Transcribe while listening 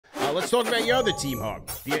Let's talk about your other team, Hawk.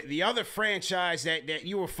 The other franchise that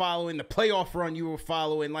you were following, the playoff run you were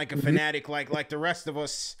following like a fanatic, like the rest of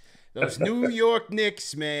us. Those New York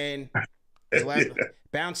Knicks, man,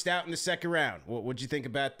 bounced out in the second round. What'd you think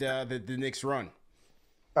about the Knicks run?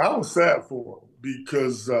 I was sad for him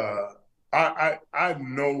because I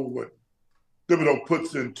know what Thibodeau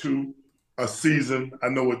puts into a season. I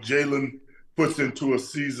know what Jalen puts into a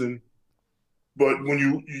season. But when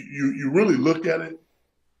you really look at it,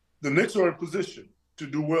 the Knicks are in position to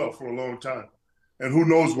do well for a long time. And who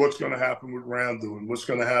knows what's going to happen with Randall and what's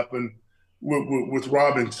going to happen with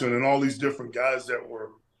Robinson and all these different guys that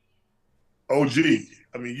were OG.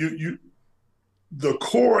 I mean, the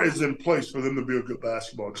core is in place for them to be a good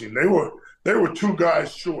basketball team. They were two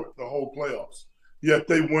guys short the whole playoffs, yet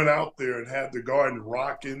they went out there and had the Garden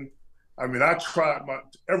rocking. I mean, I tried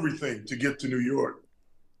everything to get to New York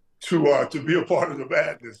to be a part of the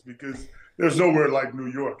madness because there's nowhere like New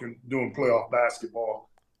York and doing playoff basketball.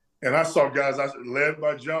 And I saw guys led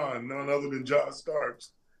by John, none other than John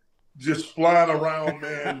Starks, just flying around,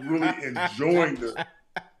 man, really enjoying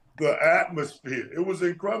the atmosphere. It was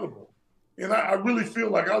incredible. And I really feel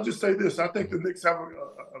like, I'll just say this, I think the Knicks have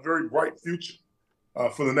a very bright future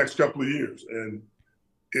for the next couple of years. And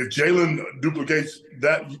if Jalen duplicates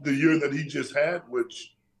the year that he just had,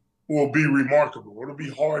 which will be remarkable, it'll be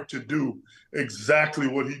hard to do exactly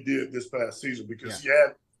what he did this past season because he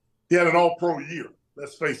had an all-pro year,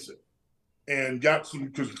 let's face it, and got some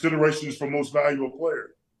considerations for most valuable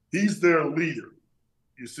player. He's their leader,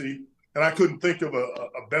 you see. And I couldn't think of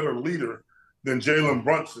a better leader than Jalen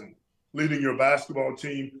Brunson leading your basketball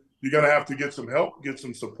team. You're going to have to get some help, get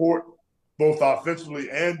some support, both offensively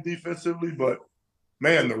and defensively. But,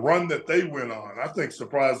 man, the run that they went on, I think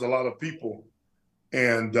surprised a lot of people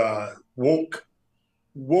and woke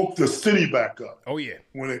the city back up. Oh, yeah.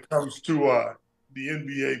 When it comes to the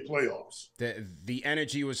NBA playoffs. The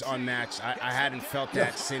energy was unmatched. I hadn't felt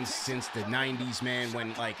that since the 90s, man,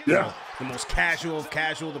 when, you know, the most casual of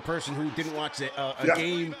casual, the person who didn't watch a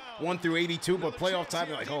game 1 through 82, but playoff time,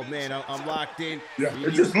 they're like, oh, man, I'm locked in. Yeah,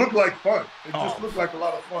 it just looked like fun. It just looked like a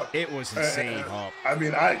lot of fun. It was insane, Hawk. I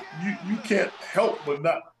mean, you can't help but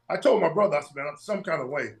not. I told my brother, I said, man, some kind of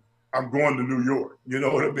way, I'm going to New York. You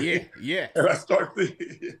know what I mean? Yeah. And I start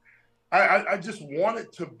thinking, I just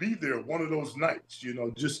wanted to be there one of those nights, you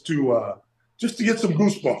know, just to get some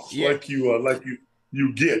goosebumps like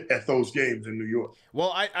you get at those games in New York.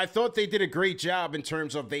 Well, I thought they did a great job in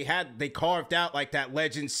terms of they carved out like that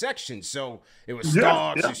legend section. So it was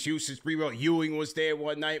Starks, it's Houston's Freewell, Ewing was there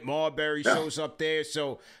one night, Marbury shows up there.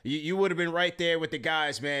 So you would have been right there with the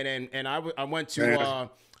guys, man. And I went to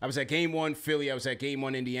I was at Game 1 Philly, I was at Game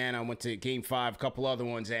 1 Indiana, I went to Game 5, a couple other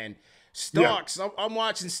ones, and Starks, I'm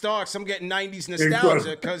watching Starks. I'm getting 90s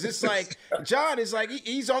nostalgia because it's like John is like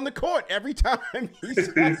he's on the court every time. He's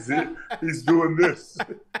doing this.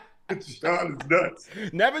 John is nuts.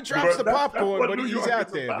 Never drops the popcorn, but he's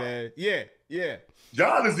out there, man. Yeah.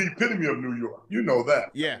 John is the epitome of New York. You know that.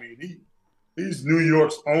 Yeah. I mean, he's New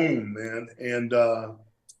York's own, man. And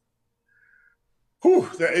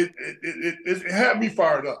it had me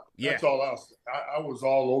fired up. That's all I'll say. I was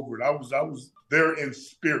all over it. I was there in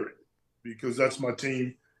spirit. Because that's my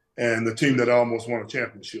team and the team that I almost won a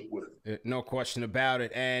championship with. No question about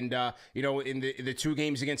it. And, you know, in the 2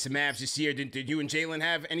 games against the Mavs this year, did you and Jalen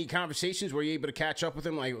have any conversations? Were you able to catch up with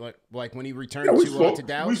him like when he returned to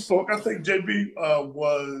Dallas? We spoke. I think JB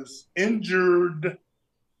was injured.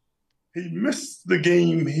 He missed the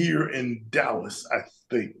game here in Dallas, I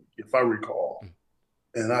think, if I recall.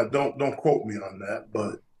 And I don't quote me on that,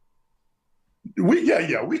 but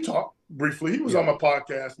we talked briefly. He was on my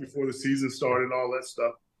podcast before the season started and all that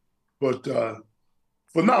stuff. But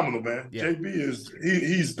phenomenal, man. Yeah. JB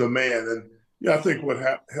he's the man. And I think what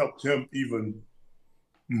helped him even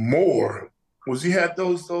more was he had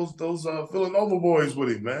those Villanova boys with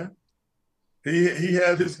him, man. He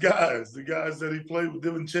had his guys, the guys that he played with,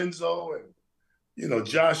 DiVincenzo and, you know,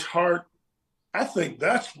 Josh Hart. I think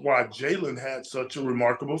that's why Jalen had such a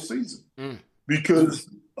remarkable season because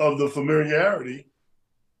of the familiarity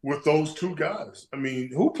with those 2 guys. I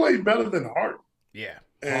mean, who played better than Hart? Yeah,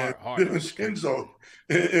 and Hart DiVincenzo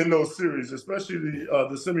in those series, especially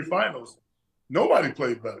the semifinals. Nobody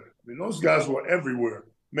played better. I mean, those guys were everywhere,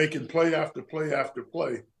 making play after play after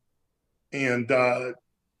play. And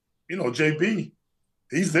you know, JB,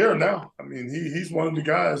 he's there now. I mean, he's one of the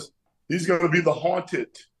guys. He's going to be the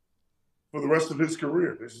haunted for the rest of his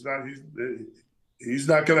career. He's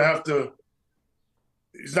not going to have to.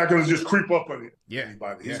 He's not going to just creep up on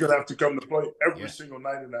anybody. He's going to have to come to play every single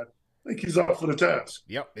night in I think he's up for the task.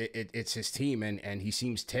 Yep, it's his team, and he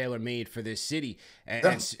seems tailor-made for this city. And,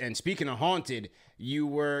 Yeah. and speaking of haunted, you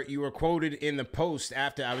were quoted in the Post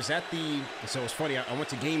after I was at the. So it's funny. I went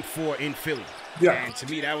to Game 4 in Philly, Yeah. and to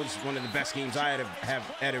me that was one of the best games I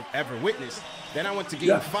had ever witnessed. Then I went to Game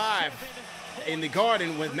Yeah. 5 in the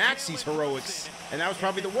Garden with Maxi's heroics, and that was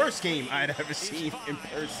probably the worst game I had ever seen in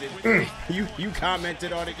person. You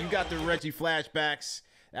commented on it. You got the Reggie flashbacks.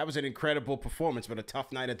 That was an incredible performance, but a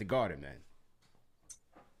tough night at the Garden, man.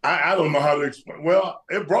 I don't know how to explain. Well,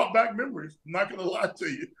 it brought back memories. I'm not going to lie to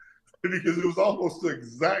you, because it was almost the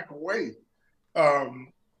exact way.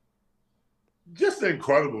 Just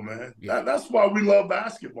incredible, man. Yeah. That's why we love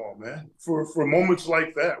basketball, man. For moments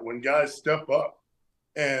like that, when guys step up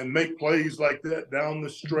and make plays like that down the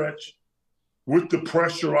stretch with the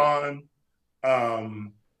pressure on.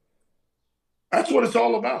 That's what it's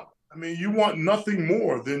all about. I mean, you want nothing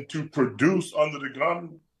more than to produce under the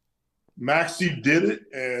gun. Maxey did it,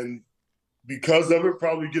 and because of it,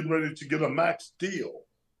 probably getting ready to get a max deal,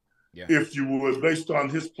 if you would, based on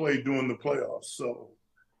his play during the playoffs. So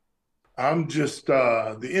I'm just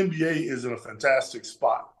the NBA is in a fantastic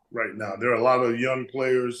spot right now. There are a lot of young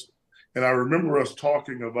players, and I remember us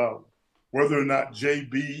talking about whether or not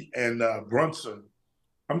JB and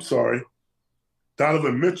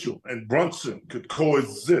Donovan Mitchell and Brunson could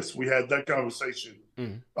coexist. We had that conversation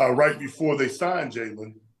right before they signed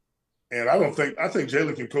Jalen. And I think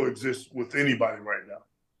Jalen can coexist with anybody right now.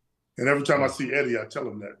 And every time I see Eddie, I tell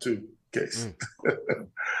him that too, Case.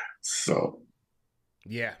 So.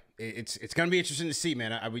 Yeah, it's going to be interesting to see,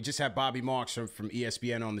 man. We just had Bobby Marks from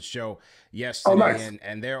ESPN on the show yesterday, nice.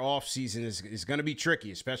 and their off season is going to be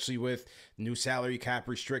tricky, especially with new salary cap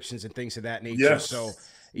restrictions and things of that nature. Yes. So,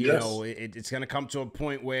 you know, it's going to come to a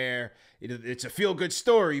point where it's a feel-good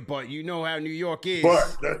story, but you know how New York is.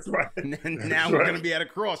 But that's right. Now we're going to be at a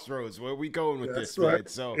crossroads. Where are we going with this, right. man?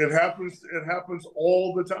 So it happens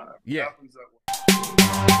all the time. Yeah. It happens that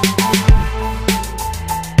way.